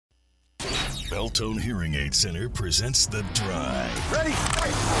Beltone Hearing Aid Center presents The Drive. Ready?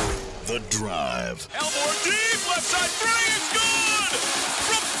 The Drive. Elmore deep, left side three is good!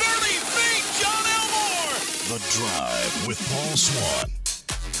 From 30 feet, John Elmore! The Drive with Paul Swann.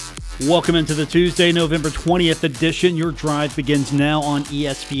 Welcome into the Tuesday, November 20th edition. Your drive begins now on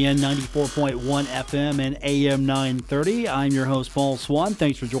ESPN 94.1 FM and AM 930. I'm your host, Paul Swann.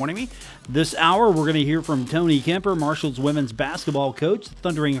 Thanks for joining me. This hour, we're going to hear from Tony Kemper, Marshall's women's basketball coach. The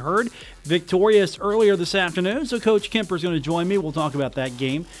Thundering Herd victorious earlier this afternoon, so Coach Kemper is going to join me. We'll talk about that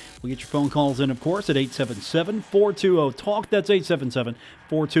game. We'll get your phone calls in, of course, at 877-420-TALK. That's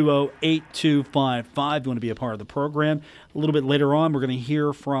 877-420-8255. You want to be a part of the program. A little bit later on, we're going to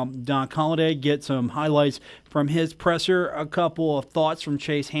hear from Doc Holliday, get some highlights from his presser, a couple of thoughts from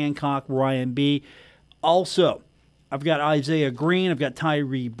Chase Hancock, Ryan B. Also, I've got Isaiah Green, I've got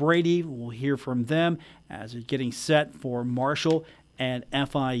Tyree Brady. We'll hear from them as it's getting set for Marshall and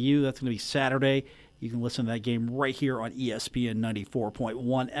FIU. That's going to be Saturday. You can listen to that game right here on ESPN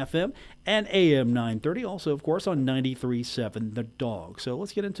 94.1 FM and AM 930. Also, of course, on 93.7 The Dog. So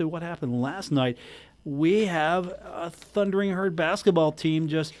let's get into what happened last night. We have a Thundering Herd basketball team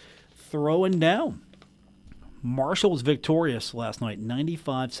just throwing down. Marshall was victorious last night,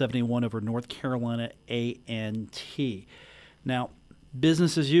 95-71 over North Carolina A&T. Now,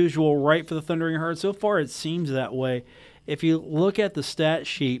 business as usual, right, for the Thundering Herd? So far, it seems that way. If you look at the stat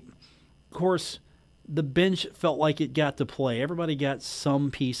sheet, of course, the bench felt like it got to play. Everybody got some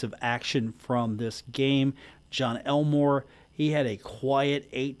piece of action from this game. John Elmore, he had a quiet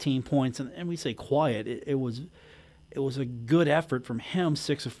 18 points, and we say quiet. It was a good effort from him,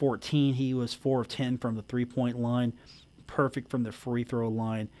 6 of 14. He was 4 of 10 from the three-point line, perfect from the free throw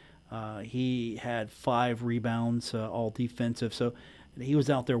line. He had 5 rebounds, all defensive. So he was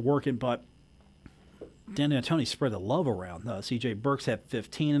out there working, but Dan Antoni spread the love around. C.J. Burks had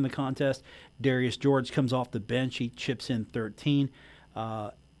 15 in the contest. Darius George comes off the bench. He chips in 13.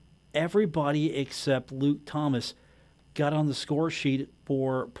 Everybody except Luke Thomas got on the score sheet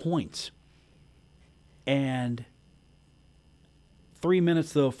for points. And 3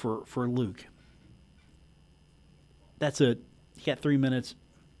 minutes, though, for Luke. That's it. He got 3 minutes,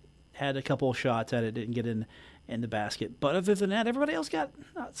 had a couple of shots at it, didn't get in the basket. But other than that, everybody else got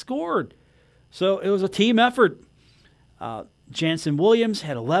scored. So it was a team effort. Jansen Williams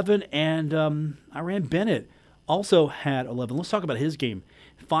had 11, and Iran Bennett also had 11. Let's talk about his game.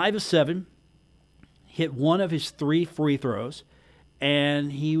 5 of 7, hit 1 of his 3 free throws,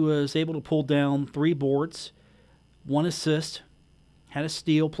 and he was able to pull down 3 boards, 1 assist, had a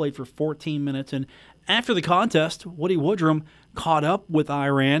steal, played for 14 minutes. And after the contest, Woody Woodrum caught up with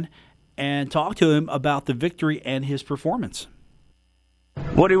Iran and talked to him about the victory and his performance.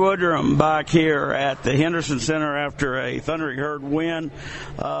 Woody Woodrum back here at the Henderson Center after a Thundering Herd win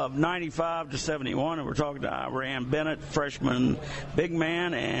of 95-71. And we're talking to Iran Bennett, freshman big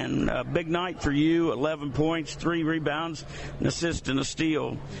man, and a big night for you, 11 points, 3 rebounds, an assist and a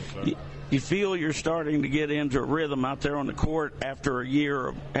steal. You feel you're starting to get into a rhythm out there on the court after a year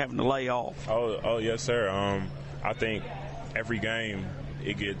of having to lay off? Oh yes, sir. I think every game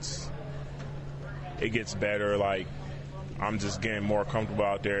it gets better. Like, I'm just getting more comfortable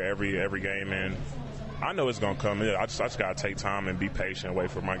out there every game, and I know it's going to come in. I just got to take time and be patient and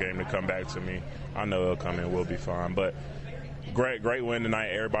wait for my game to come back to me. I know it'll come in. We'll be fine. But great win tonight.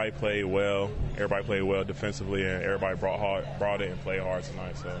 Everybody played well. Everybody played well defensively, and everybody brought it and played hard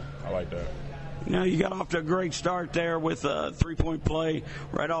tonight, so I like that. You know, you got off to a great start there with a 3-point play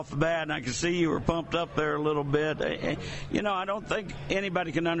right off the bat, and I can see you were pumped up there a little bit. You know, I don't think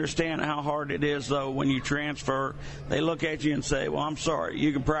anybody can understand how hard it is, though, when you transfer. They look at you and say, well, I'm sorry,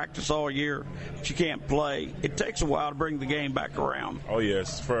 you can practice all year, but you can't play. It takes a while to bring the game back around. Oh,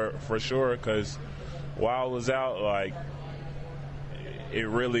 yes, for sure, because while I was out, like, it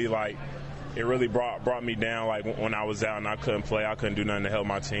really brought me down, like, when I was out and I couldn't play. I couldn't do nothing to help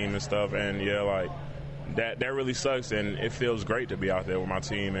my team and stuff. And, yeah, like, that really sucks. And it feels great to be out there with my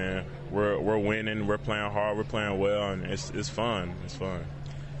team. And we're winning. We're playing hard. We're playing well. And it's fun. It's fun.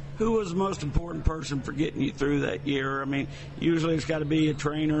 Who was the most important person for getting you through that year? I mean, usually it's got to be a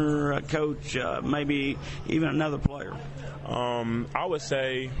trainer, a coach, maybe even another player. I would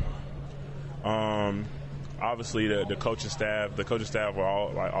say obviously the coaching staff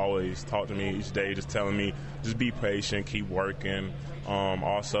will always talk to me each day, just telling me just be patient, keep working.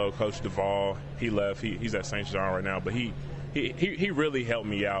 Also, Coach Duvall, he left. He's at St. John right now, but he really helped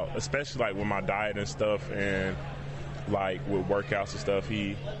me out, especially like with my diet and stuff, and like with workouts and stuff.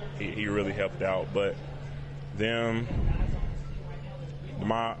 He really helped out. But the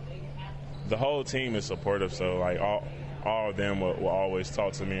whole team is supportive. So like all of them will always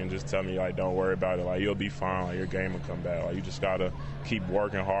talk to me and just tell me, like, don't worry about it. Like, you'll be fine. Like, your game will come back. Like, you just got to keep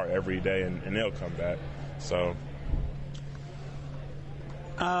working hard every day, and it'll come back. So.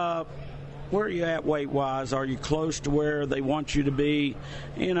 Where are you at weight-wise? Are you close to where they want you to be?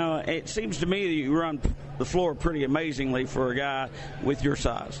 You know, it seems to me that you run the floor pretty amazingly for a guy with your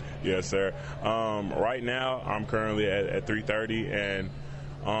size. Yes, sir. Right now, I'm currently at 330, and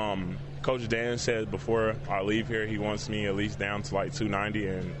Coach Dan said before I leave here he wants me at least down to like 290,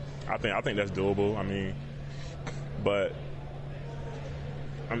 and I think that's doable. I mean,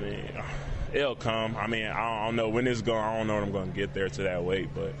 it'll come. I mean, I don't know when it's going. I don't know when I'm going to get there to that weight,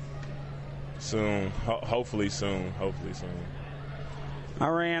 but soon. Hopefully soon. I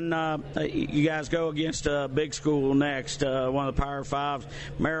ran, you guys go against a big school next, one of the Power Fives,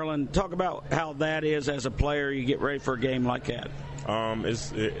 Maryland. Talk about how that is as a player. You get ready for a game like that.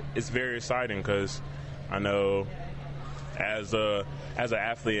 It's very exciting because I know as an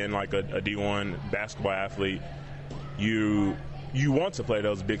athlete and like a D1 basketball athlete, you want to play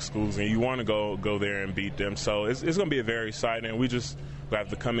those big schools and you want to go there and beat them. So it's going to be very exciting. We have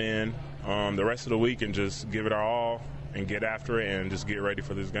to come in the rest of the week and just give it our all and get after it and just get ready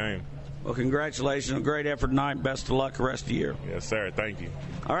for this game. Well, congratulations. A great effort tonight. Best of luck the rest of the year. Yes, sir. Thank you.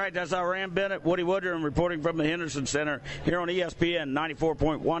 All right, that's Iran Bennett, Woody Woodrum reporting from the Henderson Center here on ESPN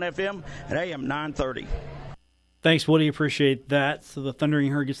 94.1 FM at AM 930. Thanks, Woody. Appreciate that. So the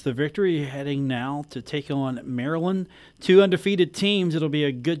Thundering Herd gets the victory, heading now to take on Maryland. Two undefeated teams. It'll be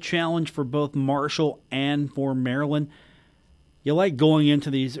a good challenge for both Marshall and for Maryland. You like going into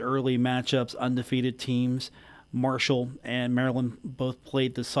these early matchups, undefeated teams. Marshall and Maryland both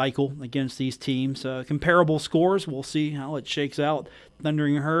played the cycle against these teams. Comparable scores. We'll see how it shakes out.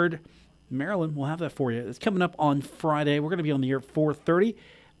 Thundering Herd, Maryland, we'll have that for you. It's coming up on Friday. We're going to be on the air at 4:30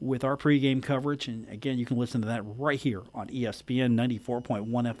 with our pregame coverage. And, again, you can listen to that right here on ESPN 94.1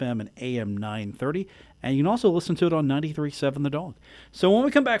 FM and AM 930. And you can also listen to it on 93.7 The Dog. So when we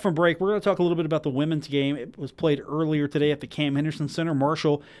come back from break, we're going to talk a little bit about the women's game. It was played earlier today at the Cam Henderson Center.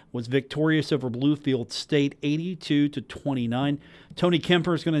 Marshall was victorious over Bluefield State 82-29. Tony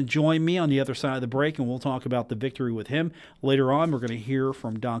Kemper is going to join me on the other side of the break, and we'll talk about the victory with him. Later on, we're going to hear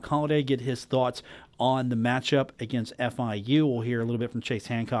from Don Holliday, get his thoughts on the matchup against FIU. We'll hear a little bit from Chase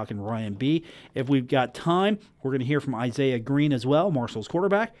Hancock and Ryan B. If we've got time, we're going to hear from Isaiah Green as well, Marshall's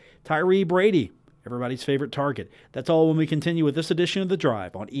quarterback, Tyree Brady, everybody's favorite target. That's all when we continue with this edition of The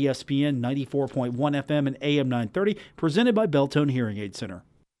Drive on ESPN 94.1 FM and AM 930, presented by Beltone Hearing Aid Center.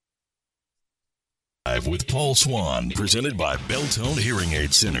 Live with Paul Swann, presented by Beltone Hearing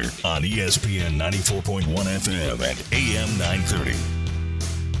Aid Center on ESPN 94.1 FM and AM 930.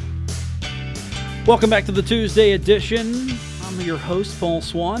 Welcome back to the Tuesday edition. I'm your host, Paul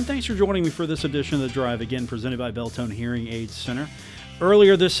Swann. Thanks for joining me for this edition of The Drive, again presented by Beltone Hearing Aid Center.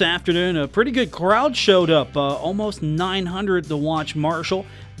 Earlier this afternoon, a pretty good crowd showed up, almost 900 to watch Marshall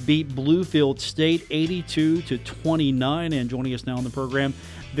beat Bluefield State 82-29. And joining us now on the program,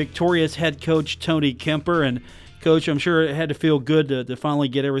 victorious head coach Tony Kemper. And, Coach, I'm sure it had to feel good to finally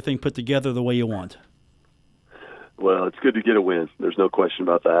get everything put together the way you want. Well, it's good to get a win. There's no question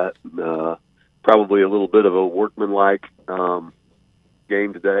about that. Probably a little bit of a workmanlike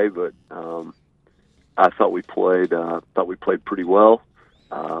game today, but I thought we played pretty well.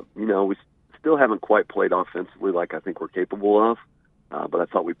 We still haven't quite played offensively like I think we're capable of, but I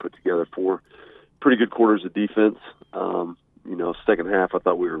thought we put together 4 pretty good quarters of defense. Second half I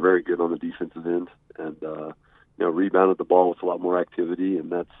thought we were very good on the defensive end, and rebounded the ball with a lot more activity,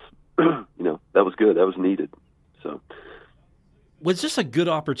 and that's that was good. That was needed. So, was this a good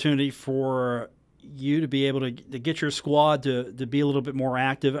opportunity for you to be able to get your squad to be a little bit more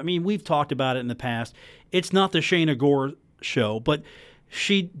active? I mean, we've talked about it in the past. It's not the Shayna Gore show, but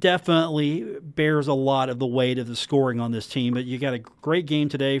she definitely bears a lot of the weight of the scoring on this team. But you got a great game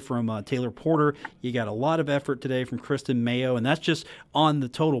today from Taylor Porter. You got a lot of effort today from Kristen Mayo, and that's just on the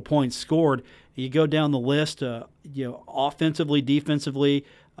total points scored. You go down the list, offensively, defensively,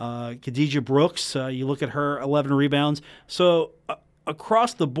 Khadijah Brooks, you look at her 11 rebounds. So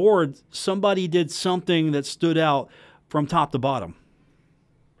across the board, somebody did something that stood out from top to bottom.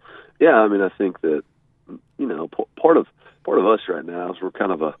 Yeah, I mean, I think that part of us right now is we're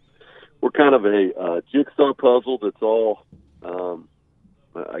kind of a jigsaw puzzle that's all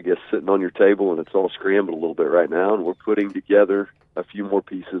I guess sitting on your table, and it's all scrambled a little bit right now, and we're putting together a few more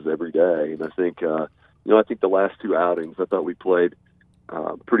pieces every day. And I think the last 2 outings, I thought we played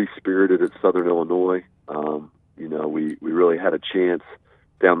pretty spirited at Southern Illinois. We really had a chance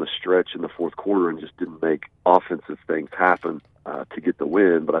down the stretch in the fourth quarter and just didn't make offensive things happen to get the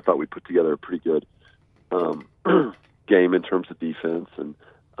win. But I thought we put together a pretty good game in terms of defense, and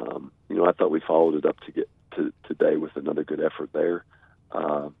I thought we followed it up to get to today with another good effort there.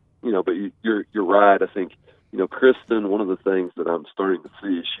 But you're right. I think Kristen. One of the things that I'm starting to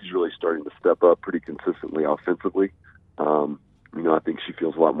see is she's really starting to step up pretty consistently offensively. I think she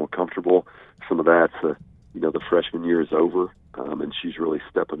feels a lot more comfortable. Some of that's the freshman year is over, and she's really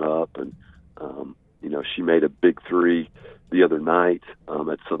stepping up. And she made a big three the other night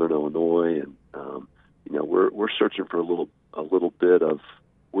at Southern Illinois, and we're searching for a little bit of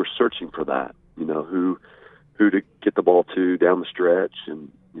we're searching for that. Who to get the ball to down the stretch,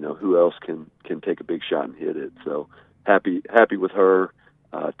 and who else can take a big shot and hit it. So happy with her.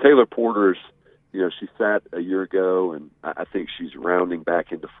 Taylor Porter's. She sat a year ago, and I think she's rounding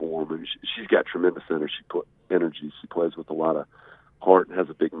back into form. And she's got tremendous energy. She plays with a lot of heart and has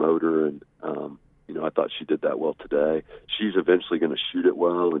a big motor. And I thought she did that well today. She's eventually going to shoot it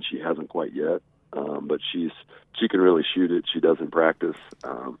well, and she hasn't quite yet. But she can really shoot it. She does in practice.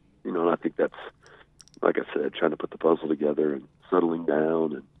 And I think that's, like I said, trying to put the puzzle together and settling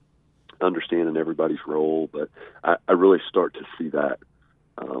down and understanding everybody's role. But I really start to see that.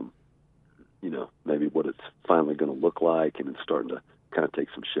 Maybe what it's finally going to look like, and it's starting to kind of take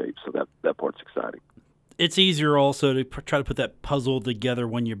some shape. So that part's exciting. It's easier also to try to put that puzzle together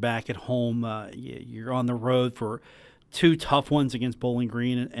when you're back at home. You're on the road for two tough ones against Bowling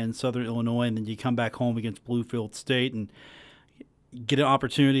Green and Southern Illinois, and then you come back home against Bluefield State and get an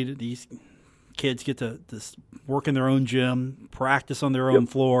opportunity to these kids get to work in their own gym, practice on their own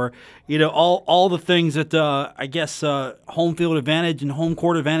floor, all the things that I guess home field advantage and home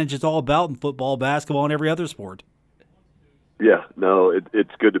court advantage is all about in football, basketball, and every other sport. Yeah, no,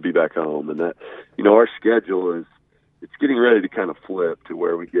 it's good to be back home, and that our schedule it's getting ready to kind of flip to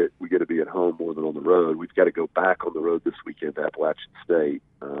where we get to be at home more than on the road. We've got to go back on the road this weekend to Appalachian State,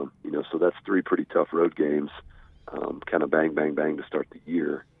 so that's three pretty tough road games, kind of bang, bang, bang to start the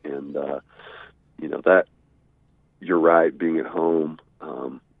year, and that you're right. Being at home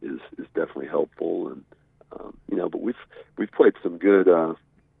is definitely helpful, and but we've played some good.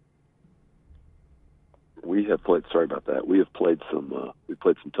 We have played. Sorry about that. We have played some. We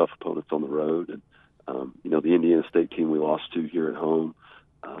played some tough opponents on the road, and the Indiana State team we lost to here at home.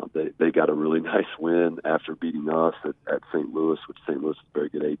 They got a really nice win after beating us at St. Louis, which St. Louis is a very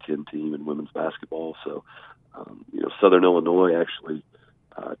good A-10 team in women's basketball. So Southern Illinois actually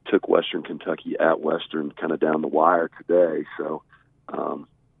took Western Kentucky at Western kind of down the wire today. So,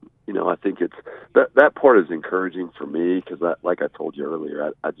 I think it's that part is encouraging for me because, like I told you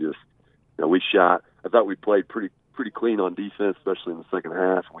earlier, I just we shot. I thought we played pretty clean on defense, especially in the second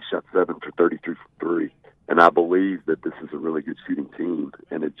half. We shot 7 for 33 from three, and I believe that this is a really good shooting team,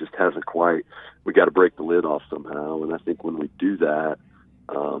 and it just hasn't quite. We got to break the lid off somehow, and I think when we do that,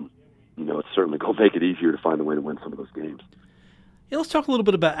 it's certainly going to make it easier to find a way to win some of those games. Yeah, let's talk a little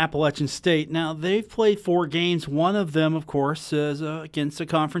bit about Appalachian State. Now, they've played 4 games. One of them, of course, is against a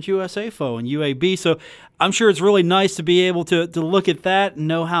Conference USA foe in UAB. So I'm sure it's really nice to be able to look at that and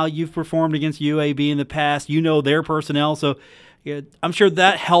know how you've performed against UAB in the past. You know their personnel. So I'm sure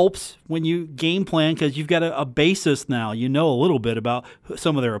that helps when you game plan because you've got a basis now. You know a little bit about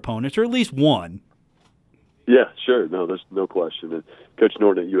some of their opponents, or at least one. Yeah, sure. No, there's no question. And Coach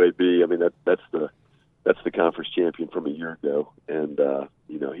Norton at UAB, I mean, that's the conference champion from a year ago, and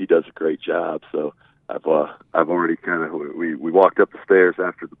he does a great job. So I've already kind of we walked up the stairs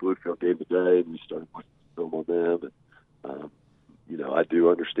after the Bluefield game today, and we started watching film on them. And I do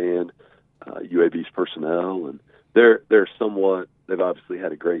understand UAB's personnel, and they're somewhat. They've obviously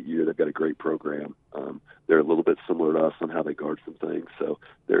had a great year. They've got a great program. They're a little bit similar to us on how they guard some things. So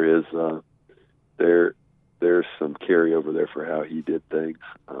there's some carryover there for how he did things.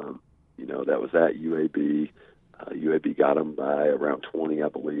 That was at UAB. UAB got them by around 20, I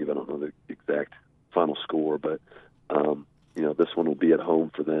believe. I don't know the exact final score, but this one will be at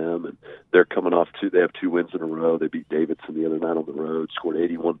home for them. And they're coming off they have 2 wins in a row. They beat Davidson the other night on the road, scored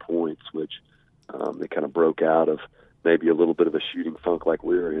 81 points, which they kind of broke out of maybe a little bit of a shooting funk like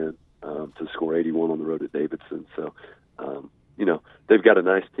we were in to score 81 on the road at Davidson. So, they've got a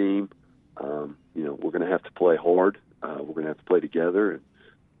nice team. We're going to have to play hard. We're going to have to play together, and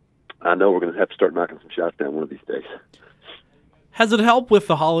I know we're going to have to start knocking some shots down one of these days. Has it helped with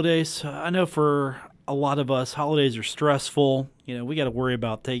the holidays? I know for a lot of us, holidays are stressful. We got to worry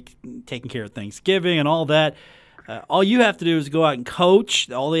about taking care of Thanksgiving and all that. All you have to do is go out and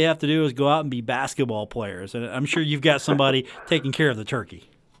coach. All they have to do is go out and be basketball players. And I'm sure you've got somebody taking care of the turkey.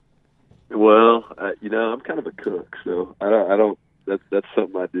 Well, I'm kind of a cook, so I don't. That's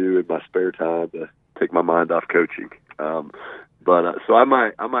something I do in my spare time to take my mind off coaching. But so I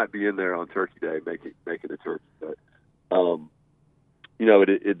might be in there on Turkey Day making a turkey. But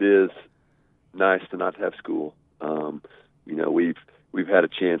It is nice to not have school. We've had a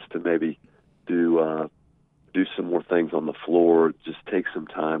chance to maybe do some more things on the floor, just take some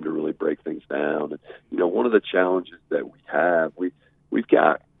time to really break things down. And, one of the challenges that we have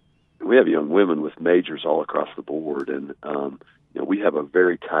young women with majors all across the board, and we have a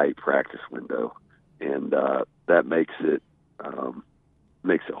very tight practice window, and that makes it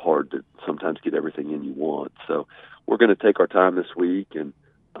hard to sometimes get everything in you want. So we're going to take our time this week, and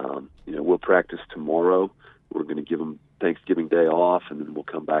we'll practice tomorrow. We're going to give them Thanksgiving Day off, and then we'll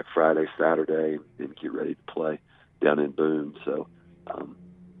come back Friday, Saturday, and get ready to play down in Boone. So,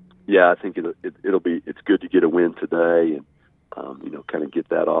 I think it's good to get a win today, and kind of get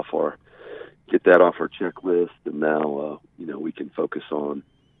that off our checklist. And now, we can focus on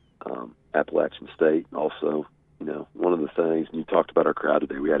Appalachian State. Also, one of the things, and you talked about our crowd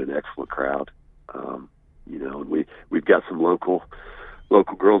today. We had an excellent crowd, and we've got some local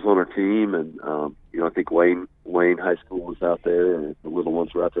girls on our team, and I think Wayne High School was out there, and the little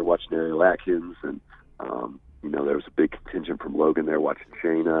ones were out there watching Ariel Atkins, and there was a big contingent from Logan there watching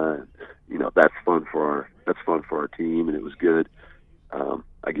Shayna, and that's fun for our team, and it was good.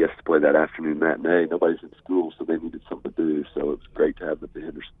 I guess to play that afternoon matinee, nobody's in school, so they needed something to do. So it was great to have them at the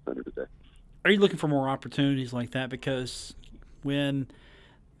Henderson Center today. Are you looking for more opportunities like that? Because when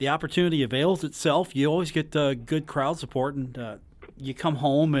the opportunity avails itself, you always get good crowd support, and you come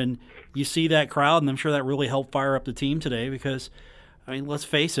home and you see that crowd, and I'm sure that really helped fire up the team today because, let's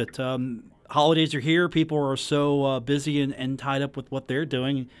face it, holidays are here. People are so busy and tied up with what they're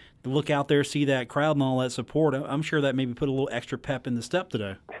doing. To look out there, see that crowd and all that support, I'm sure that maybe put a little extra pep in the step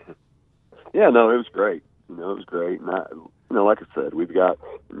today. Yeah, no, it was great. It was great. And like I said, we've got,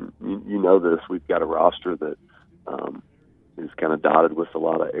 we've got a roster that is kind of dotted with a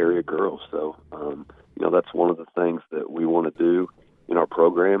lot of area girls. So, that's one of the things that we want to do in our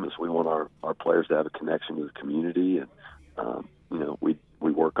program is we want our players to have a connection to the community. And,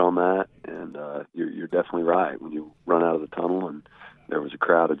 we work on that. And you're definitely right. When you run out of the tunnel, and there was a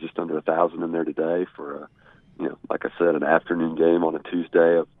crowd of just under 1,000 in there today for, like I said, an afternoon game on a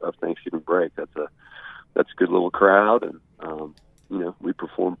Tuesday of Thanksgiving break. That's a good little crowd, and we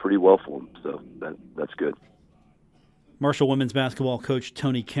performed pretty well for them, so that's good. Marshall women's basketball coach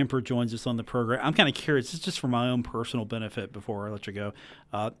Tony Kemper joins us on the program. I'm kind of curious, it's just for my own personal benefit before I let you go.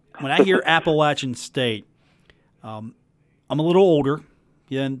 When I hear Appalachian State, I'm a little older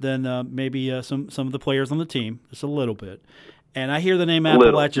than maybe some of the players on the team, just a little bit. And I hear the name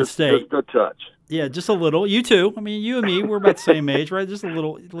Appalachian State. Just a touch. Yeah, just a little. You too. You and me, we're about the same age, right? Just a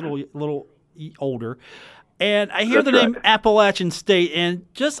little older. And I hear the name Appalachian State, and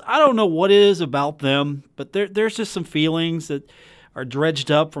I don't know what it is about them, but there's just some feelings that are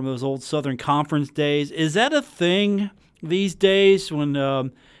dredged up from those old Southern Conference days. Is that a thing these days when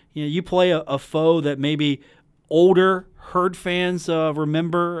you play a foe that maybe older Herd fans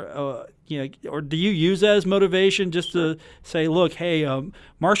remember? Or do you use that as motivation just to say, look, hey,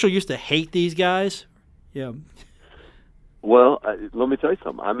 Marshall used to hate these guys? Yeah. Well, let me tell you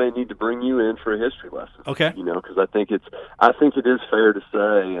something. I may need to bring you in for a history lesson. Okay. Because I think it is fair to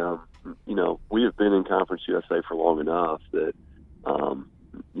say, we have been in Conference USA for long enough that,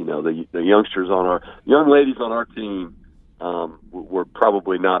 the young ladies on our team were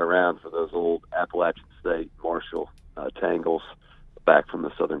probably not around for those old Appalachian State, Marshall tangles back from the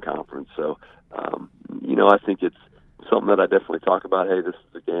Southern Conference. So, I think it's something that I definitely talk about. Hey, this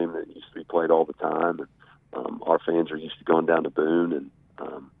is a game that used to be played all the time. And, our fans are used to going down to Boone, and,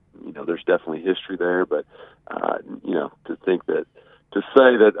 there's definitely history there. But, to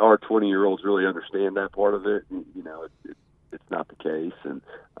say that our 20-year-olds really understand that part of it, it's not the case. And,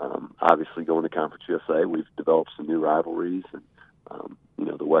 obviously going to Conference USA, we've developed some new rivalries, and,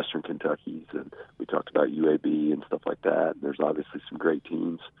 the Western Kentuckys, and we talked about UAB and stuff like that. And there's obviously some great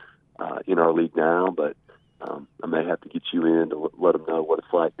teams in our league now, but I may have to get you in to let them know what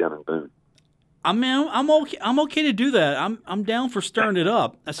it's like down in Boone. I'm okay to do that. I'm down for stirring it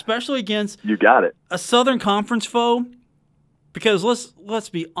up, especially against you got it a Southern Conference foe. Because let's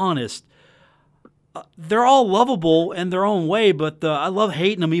be honest, they're all lovable in their own way, but I love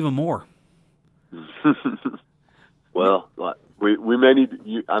hating them even more. Well, we may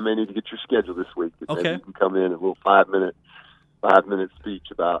need I may need to get your schedule this week. Okay, maybe you can come in a little 5-minute speech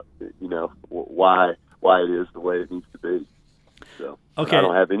about why it is the way it needs to be. So okay. I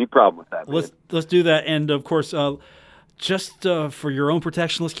don't have any problem with that. Let's do that, and of course, just for your own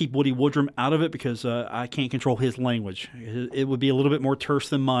protection, let's keep Woody Woodrum out of it because I can't control his language. It would be a little bit more terse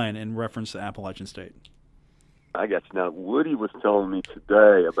than mine in reference to Appalachian State. I got you. Now, Woody was telling me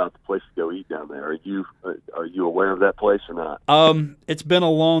today about the place to go eat down there. Are you aware of that place or not? It's been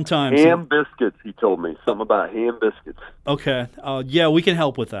a long time. Ham biscuits, he told me. Something about ham biscuits. Okay. Yeah, we can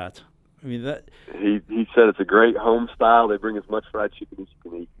help with that. I mean, that He said it's a great home style. They bring as much fried chicken as you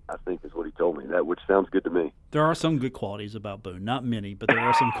can eat, I think is what he told me. That which sounds good to me. there are some good qualities about Boone. Not many, but there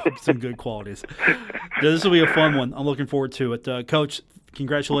are some good qualities. This will be a fun one. I'm looking forward to it. Coach,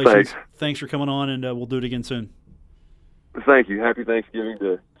 congratulations. Thanks for coming on, and we'll do it again soon. Thank you. Happy Thanksgiving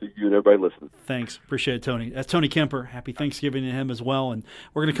to you and everybody listening. Thanks. Appreciate it, Tony. That's Tony Kemper. Happy Thanksgiving to him as well. And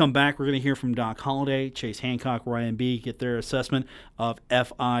we're going to come back. We're going to hear from Doc Holliday, Chase Hancock, Ryan B., get their assessment of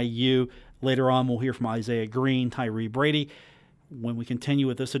FIU. Later on, we'll hear from Isaiah Green, Tyree Brady. When we continue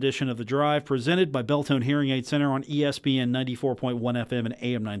with this edition of The Drive, presented by Belltone Hearing Aid Center on ESPN 94.1 FM and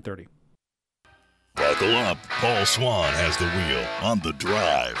AM 930. Buckle up. Paul Swann has the wheel on The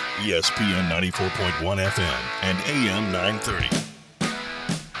Drive, ESPN 94.1 FM and AM 930.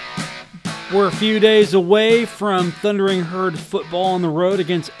 We're a few days away from Thundering Herd football on the road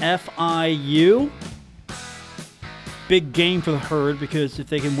against FIU. Big game for the Herd because if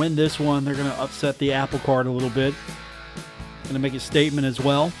they can win this one, they're going to upset the apple cart a little bit. Going to make a statement as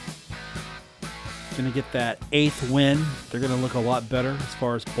well. Going to get that 8th win. They're going to look a lot better as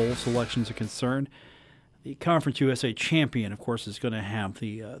far as bowl selections are concerned. The Conference USA champion, of course, is going to have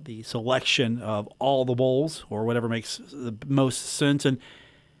the selection of all the bowls or whatever makes the most sense. And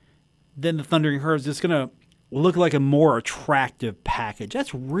then the Thundering Herd is just going to look like a more attractive package.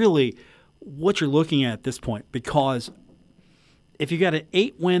 That's really what you're looking at this point, because if you got an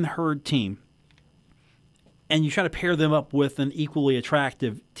 8-win Herd team and you try to pair them up with an equally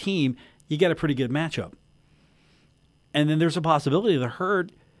attractive team, you got a pretty good matchup. And then there's a possibility the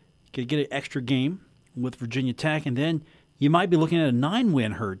Herd could get an extra game with Virginia Tech, and then you might be looking at a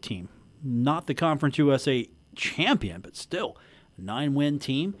 9-win Herd team. Not the Conference USA champion, but still a 9-win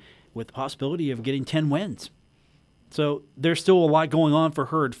team with the possibility of getting 10 wins. So there's still a lot going on for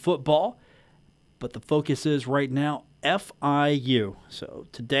Herd football, but the focus is right now FIU. So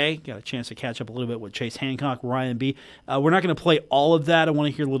today, got a chance to catch up a little bit with Chase Hancock, Ryan B. We're not going to play all of that. I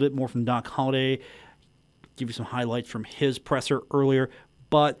want to hear a little bit more from Doc Holliday, give you some highlights from his presser earlier.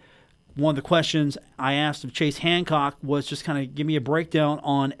 But one of the questions I asked of Chase Hancock was just kind of give me a breakdown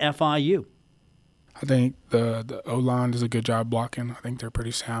on FIU. I think the O-line does a good job blocking. I think they're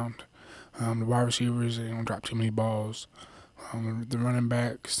pretty sound. The wide receivers, they don't drop too many balls. The running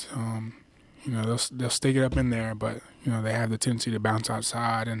backs, they'll stick it up in there, but they have the tendency to bounce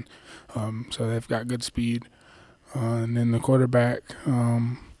outside, and so they've got good speed. And then the quarterback,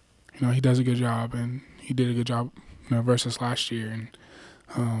 he does a good job, and he did a good job, versus last year,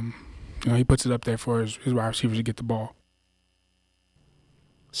 and he puts it up there for his wide receivers to get the ball.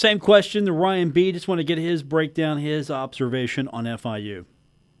 Same question to Ryan B. Just want to get his breakdown, his observation on FIU.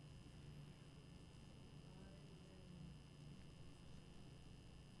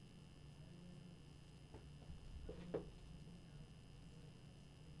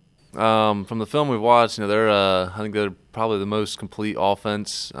 From the film we've watched, I think they're probably the most complete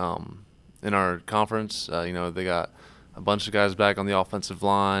offense in our conference. They got a bunch of guys back on the offensive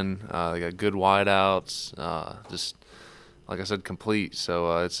line. They got good wideouts. Just like I said, complete.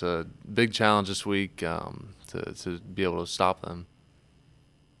 So it's a big challenge this week to be able to stop them.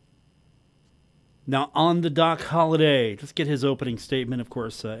 Now, on the Doc Holliday, let's get his opening statement. Of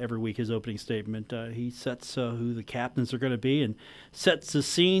course, every week his opening statement, he sets who the captains are going to be and sets the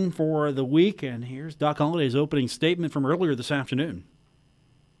scene for the week. And here's Doc Holliday's opening statement from earlier this afternoon.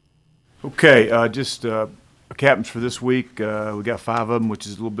 Okay, captains for this week. We got 5 of them, which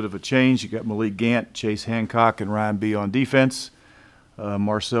is a little bit of a change. You got Malik Gant, Chase Hancock, and Ryan B. on defense.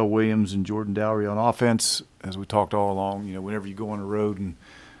 Marcel Williams and Jordan Dowry on offense. As we talked all along, whenever you go on the road and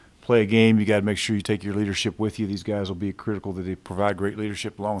play a game, you got to make sure you take your leadership with you. These guys will be critical that they provide great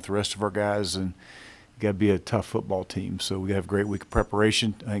leadership along with the rest of our guys, and you got to be a tough football team. So we have a great week of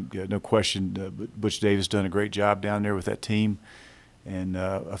preparation. I think no question, Butch Davis done a great job down there with that team. And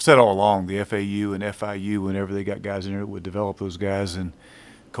I've said all along, the FAU and FIU, whenever they got guys in there, would develop those guys and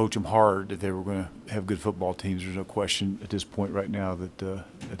coach them hard that they were going to have good football teams. There's no question at this point right now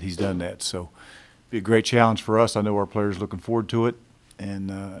that he's done that. So it'll be a great challenge for us. I know our players are looking forward to it,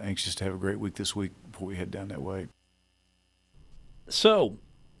 and anxious to have a great week this week before we head down that way. So,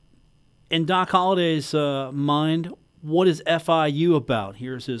 in Doc Holliday's mind, what is FIU about?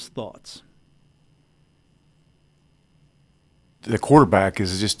 Here's his thoughts. The quarterback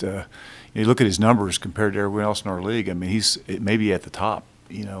is just you look at his numbers compared to everyone else in our league. I mean, he's maybe at the top,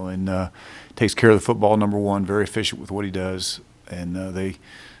 and takes care of the football, number one, very efficient with what he does. And they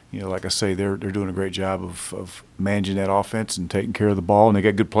like I say, they're doing a great job of managing that offense and taking care of the ball. And they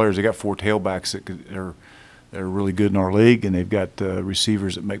got good players. They got 4 tailbacks that are really good in our league, and they've got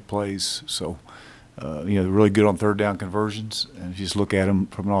receivers that make plays. So, they're really good on third down conversions. And if you just look at them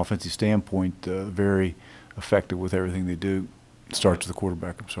from an offensive standpoint, very effective with everything they do. It starts with the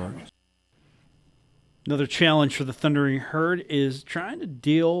quarterback. I'm sorry. Another challenge for the Thundering Herd is trying to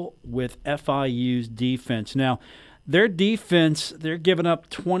deal with FIU's defense. Now, their defense, they're giving up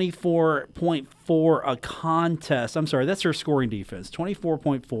 24.4 a contest. I'm sorry, that's their scoring defense,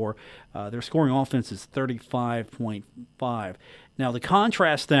 24.4. Their scoring offense is 35.5. Now, to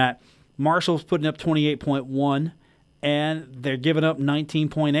contrast that, Marshall's putting up 28.1, and they're giving up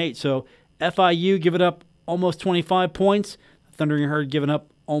 19.8. So FIU giving up almost 25 points. The Thundering Herd giving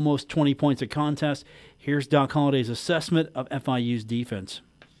up almost 20 points a contest. Here's Doc Holliday's assessment of FIU's defense.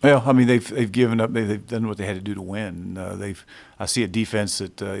 Well, I mean, they've given up. They've done what they had to do to win. I see a defense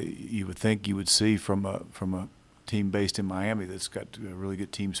that you would think you would see from a team based in Miami that's got really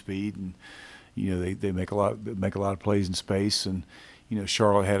good team speed, and they make a lot of plays in space. And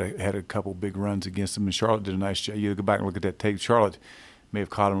Charlotte had a couple big runs against them, and Charlotte did a nice job. You go back and look at that tape. Charlotte may have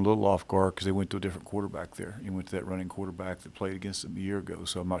caught them a little off guard because they went to a different quarterback there. He went to that running quarterback that played against them a year ago.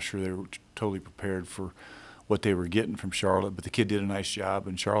 So I'm not sure they were totally prepared for what they were getting from Charlotte. But the kid did a nice job,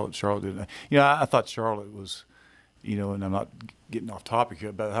 and Charlotte did. I thought Charlotte was, and I'm not getting off topic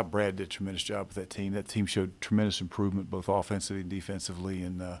here, but how Brad did a tremendous job with that team. That team showed tremendous improvement both offensively and defensively,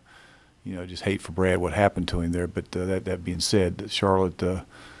 and just hate for Brad what happened to him there. But that being said, Charlotte, got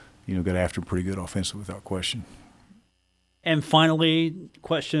after him pretty good offensively without question. And finally,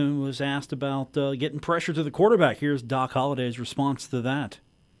 question was asked about getting pressure to the quarterback. Here's Doc Holliday's response to that.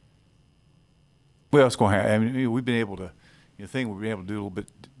 Well, it's going to happen. I mean, we've been able to. The thing we've been able to do a little bit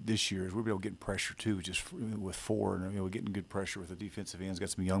this year is we've been able to get pressure too, just with 4, and we're getting good pressure with the defensive ends.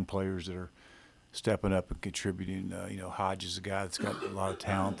 Got some young players that are stepping up and contributing. Hodge is a guy that's got a lot of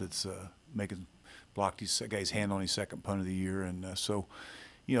talent that's blocked his guy's hand on his second punt of the year, and so.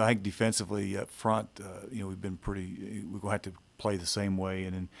 I think defensively up front, we've been pretty. We're going to have to play the same way,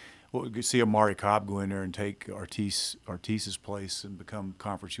 and then we'll see Amari Cobb go in there and take Artis's place and become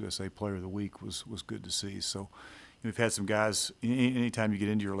Conference USA Player of the Week was good to see. So we've had some guys. Anytime you get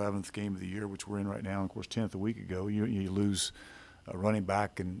into your 11th game of the year, which we're in right now, and of course 10th a week ago, you lose a running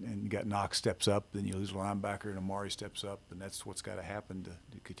back and you got Knox steps up, then you lose a linebacker and Amari steps up, and that's what's got to happen to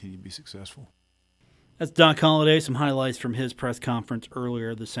continue to be successful. That's Doc Holliday, some highlights from his press conference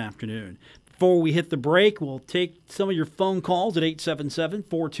earlier this afternoon. Before we hit the break, we'll take some of your phone calls at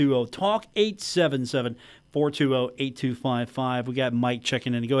 877-420-TALK, 877-420-8255. We got Mike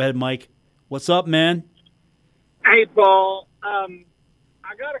checking in. Go ahead, Mike. What's up, man? Hey, Paul. I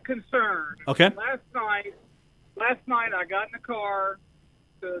got a concern. Okay. Last night I got in the car.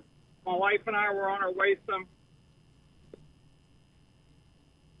 My wife and I were on our way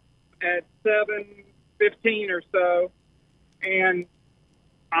at 7:15 or so, and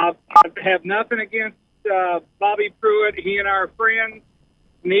I have nothing against Bobby Pruitt. He and I are friends.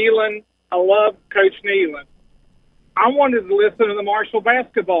 Nealon, I love Coach Nealon. I wanted to listen to the Marshall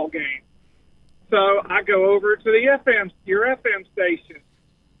basketball game, so I go over to your FM station.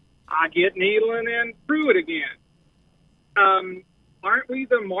 I get Nealon and Pruitt again. Aren't we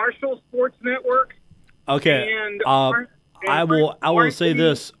the Marshall Sports Network? Okay. And I will say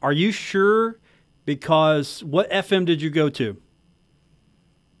this. Are you sure? Because what FM did you go to?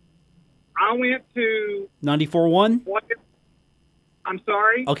 I went to 94.1? I'm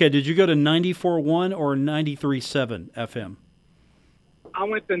sorry? Okay, did you go to 94.1 or 93.7 FM? I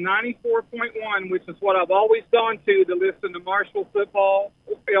went to 94.1, which is what I've always gone to listen to Marshall football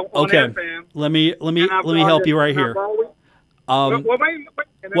on FM. Let me help you right here.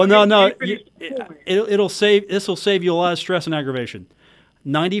 It'll save you a lot of stress and aggravation.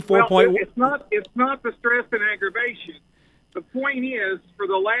 94. Well, it's not the stress and aggravation. The point is,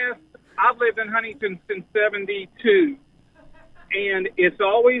 I've lived in Huntington since 72, and it's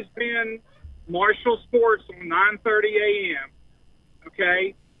always been Marshall Sports on 9:30 a.m.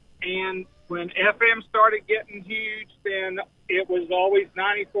 Okay, and when FM started getting huge, then it was always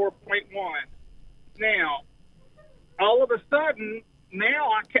 94.1. Now, all of a sudden,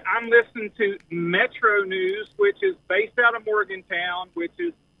 now I'm listening to Metro News, which is based out of Morgantown, which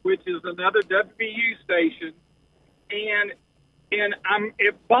is another WVU station, and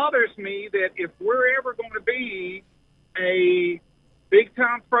it bothers me that if we're ever going to be a big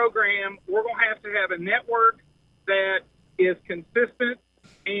time program, we're going to have a network that is consistent,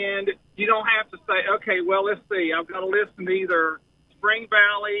 and you don't have to say, okay, well, let's see, I've got to listen to either Spring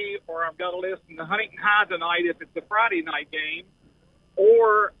Valley or I've got to listen to Huntington High tonight if it's a Friday night game.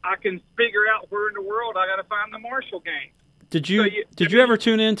 or I can figure out where in the world I got to find the Marshall game. Did you ever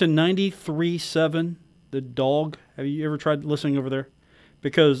tune in to 93.7, The Dog? Have you ever tried listening over there?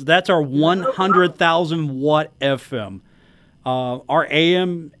 Because that's our 100,000 watt FM. Our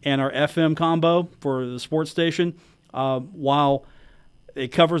AM and our FM combo for the sports station, while it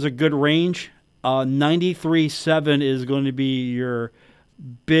covers a good range, 93.7 is going to be your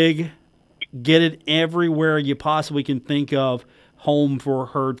big, get it everywhere you possibly can think of, home for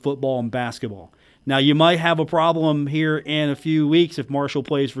Herd football and basketball. Now, you might have a problem here in a few weeks if Marshall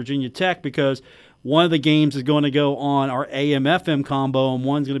plays Virginia Tech, because one of the games is going to go on our AM-FM combo and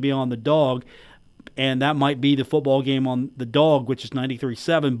one's going to be on the Dog, and that might be the football game on the Dog, which is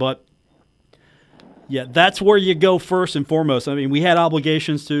 93.7. But, yeah, that's where you go first and foremost. I mean, we had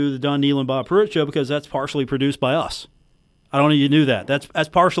obligations to the Don Neal and Bob Pruitt show because that's partially produced by us. I don't know if you knew that. That's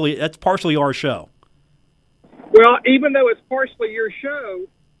partially our show. Well, even though it's partially your show,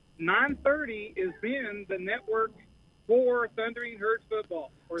 9:30 has been the network for Thundering Herd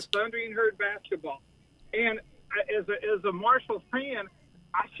football or Thundering Herd basketball. And as a Marshall fan,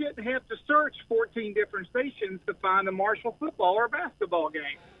 I shouldn't have to search 14 different stations to find a Marshall football or basketball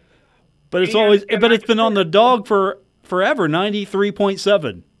game. But it's been on the Dog for forever.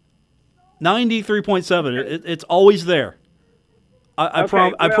 93.7. 93.7. It's always there. I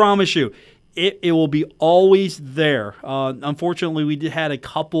promise you. It will be always there. Unfortunately, we had a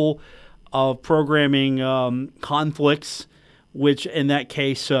couple of programming conflicts, which in that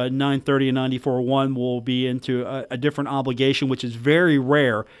case, 9:30 and 94.1 will be into a different obligation, which is very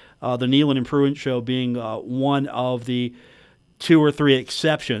rare. The Nealon and Pruitt show being one of the 2 or 3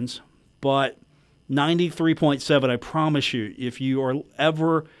 exceptions. But 93.7, I promise you, if you are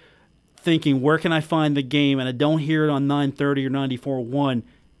ever thinking, where can I find the game, and I don't hear it on 9:30 or 94.1,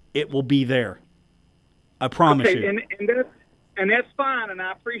 it will be there. I promise you. And that's fine, and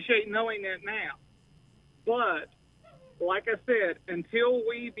I appreciate knowing that now. But like I said, until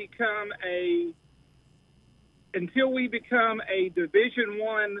we become a Division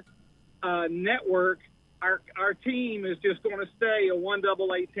I network, our team is just going to stay a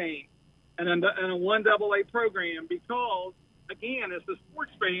 1AA team and a 1AA program, because again, as a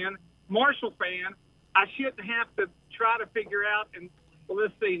sports fan, Marshall fan, I shouldn't have to try to figure out and, well,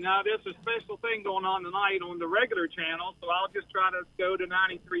 let's see, now there's a special thing going on tonight on the regular channel, so I'll just try to go to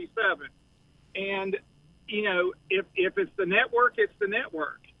 93.7. And, you know, if it's the network, it's the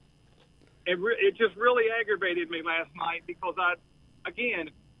network. It just really aggravated me last night because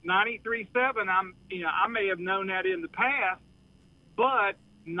 93.7, I may have known that in the past, but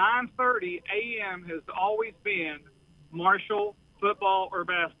 9:30 a.m. has always been Marshall football or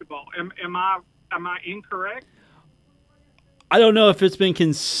basketball. Am I incorrect? I don't know if it's been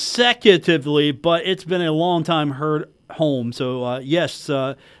consecutively, but it's been a long time Herd home. So, yes,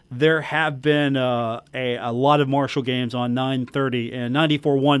 there have been a lot of Marshall games on 9:30, and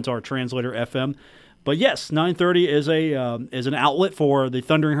 94.1 is our translator FM. But, yes, 9:30 is an outlet for the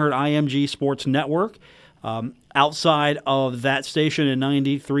Thundering Herd IMG Sports Network. Outside of that station in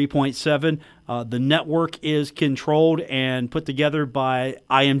 93.7, the network is controlled and put together by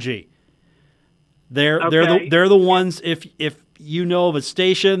IMG. They're the ones, if you know of a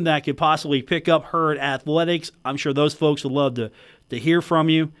station that could possibly pick up Herd athletics, I'm sure those folks would love to hear from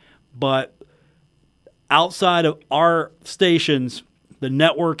you. But outside of our stations, the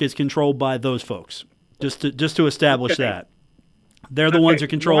network is controlled by those folks. Just to establish that. They're the ones who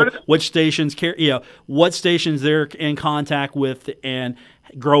control which stations what stations they're in contact with and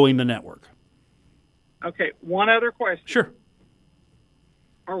growing the network. Okay, one other question. Sure.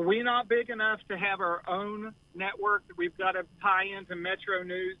 Are we not big enough to have our own network that we've got to tie into Metro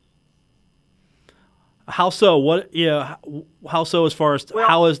News? How so? How so? As far as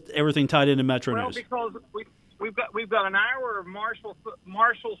how is everything tied into Metro News? Well, because we've got an hour of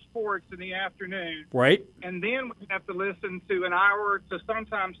Marshall sports in the afternoon, right? And then we have to listen to an hour to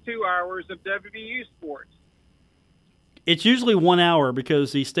sometimes 2 hours of WVU sports. It's usually 1 hour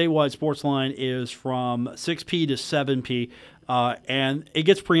because the statewide sports line is from 6p to 7p, and it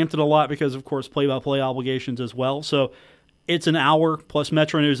gets preempted a lot because, of course, play-by-play obligations as well. So it's an hour, plus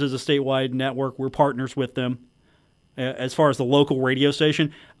Metro News is a statewide network. We're partners with them as far as the local radio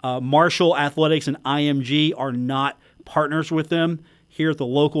station. Marshall Athletics and IMG are not partners with them. Here at the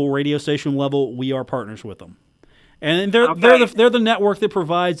local radio station level, we are partners with them. And they're the network that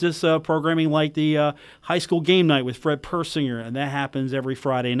provides this programming, like the high school game night with Fred Persinger, and that happens every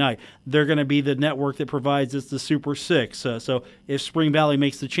Friday night. They're going to be the network that provides us the Super Six. So if Spring Valley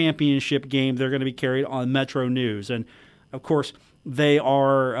makes the championship game, they're going to be carried on Metro News. And, of course, They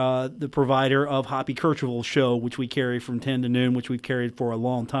are the provider of Hoppy Kercheval's show, which we carry from 10 to noon, which we've carried for a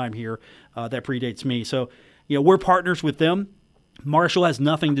long time here. That predates me. So, we're partners with them. Marshall has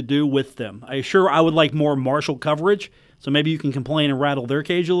nothing to do with them. I would like more Marshall coverage, so maybe you can complain and rattle their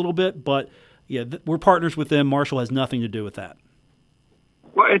cage a little bit, but we're partners with them. Marshall has nothing to do with that.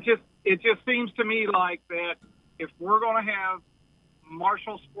 Well, it just seems to me like that if we're going to have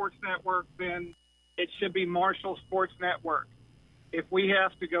Marshall Sports Network, then it should be Marshall Sports Network. If we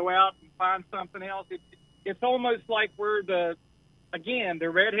have to go out and find something else, it's almost like we're the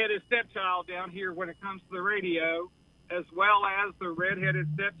redheaded stepchild down here when it comes to the radio, as well as the redheaded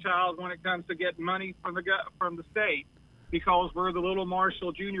stepchild when it comes to getting money from the state, because we're the little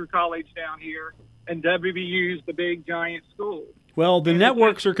Marshall Junior College down here, and WVU's the big giant school. Well, the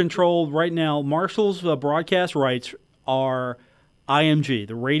networks are controlled right now. Marshall's broadcast rights are IMG.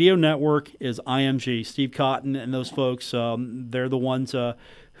 The radio network is IMG. Steve Cotton and those folks, they're the ones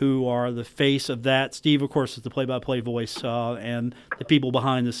who are the face of that. Steve, of course, is the play-by-play voice and the people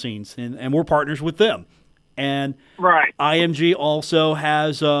behind the scenes, and we're partners with them. And right. IMG also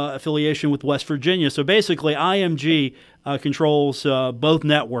has affiliation with West Virginia. So basically, IMG controls both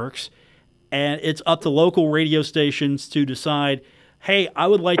networks, and it's up to local radio stations to decide, hey, I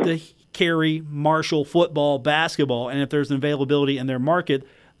would like to carry Marshall football, basketball, and if there's an availability in their market,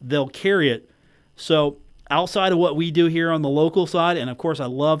 they'll carry it. So outside of what we do here on the local side, and of course I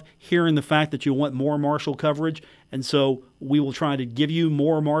love hearing the fact that you want more Marshall coverage, and so we will try to give you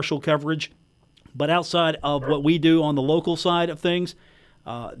more Marshall coverage. But outside of what we do on the local side of things,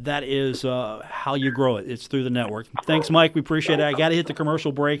 that is how you grow it. It's through the network. Thanks, Mike. We appreciate it. I got to hit the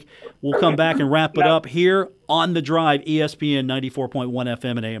commercial break. We'll come back and wrap it up here on The Drive, ESPN 94.1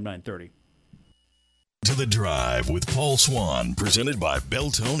 FM and AM 930. To The Drive with Paul Swann, presented by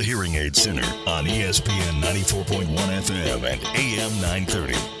Beltone Hearing Aid Center on ESPN 94.1 FM and AM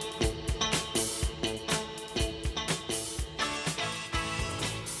 930.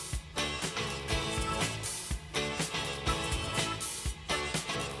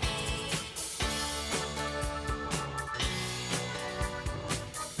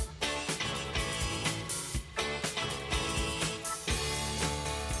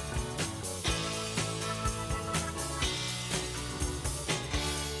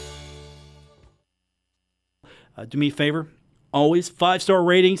 Do me a favor, always 5-star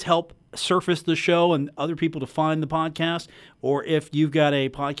ratings help surface the show and other people to find the podcast. Or if you've got a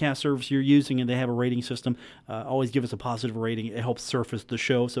podcast service you're using and they have a rating system, always give us a positive rating. It helps surface the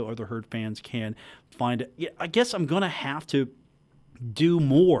show so other Herd fans can find it. Yeah, I guess I'm going to have to do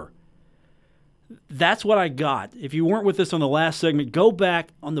more. That's what I got. If you weren't with us on the last segment, go back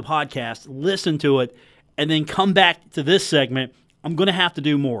on the podcast, listen to it, and then come back to this segment. I'm going to have to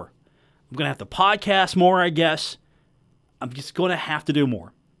do more. I'm going to have to podcast more, I guess. I'm just going to have to do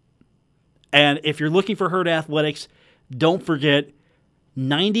more. And if you're looking for Herd Athletics, don't forget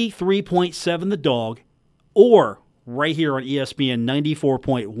 93.7 The Dog, or right here on ESPN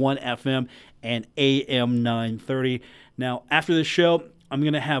 94.1 FM and AM 930. Now, after this show, I'm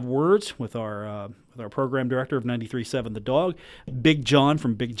going to have words with our program director of 93.7 The Dog, Big John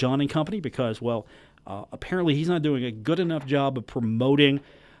from Big John and Company, because, apparently he's not doing a good enough job of promoting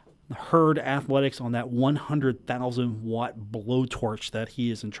Herd Athletics on that 100,000-watt blowtorch that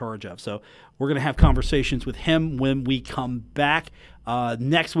he is in charge of. So we're going to have conversations with him when we come back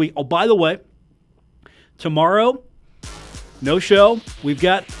next week. Oh, by the way, tomorrow, no show. We've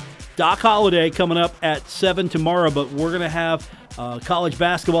got Doc Holliday coming up at 7 tomorrow, but we're going to have college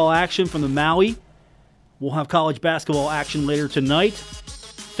basketball action from the Maui. We'll have college basketball action later tonight.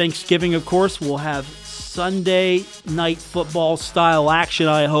 Thanksgiving, of course, we'll have Sunday night football style action,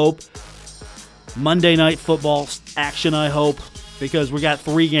 I hope. Monday night football action, I hope, because we got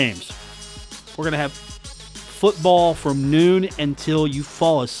 3 games. We're going to have football from noon until you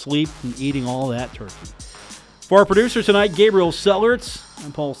fall asleep from eating all that turkey. For our producer tonight, Gabriel Sellertz,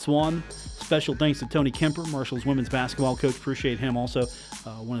 I'm Paul Swann. Special thanks to Tony Kemper, Marshall's women's basketball coach. Appreciate him also.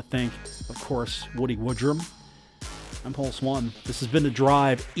 I want to thank, of course, Woody Woodrum. I'm Paul Swann. This has been The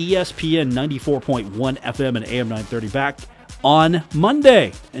Drive, ESPN 94.1 FM and AM 930. Back on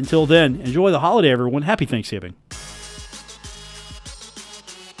Monday. Until then, enjoy the holiday, everyone. Happy Thanksgiving.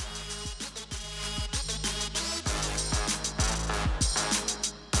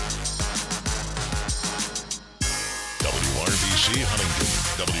 WRBC Huntington,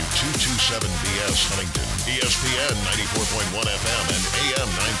 W227BS Huntington, ESPN 94.1 FM and AM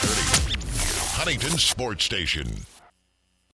 930. Huntington Sports Station.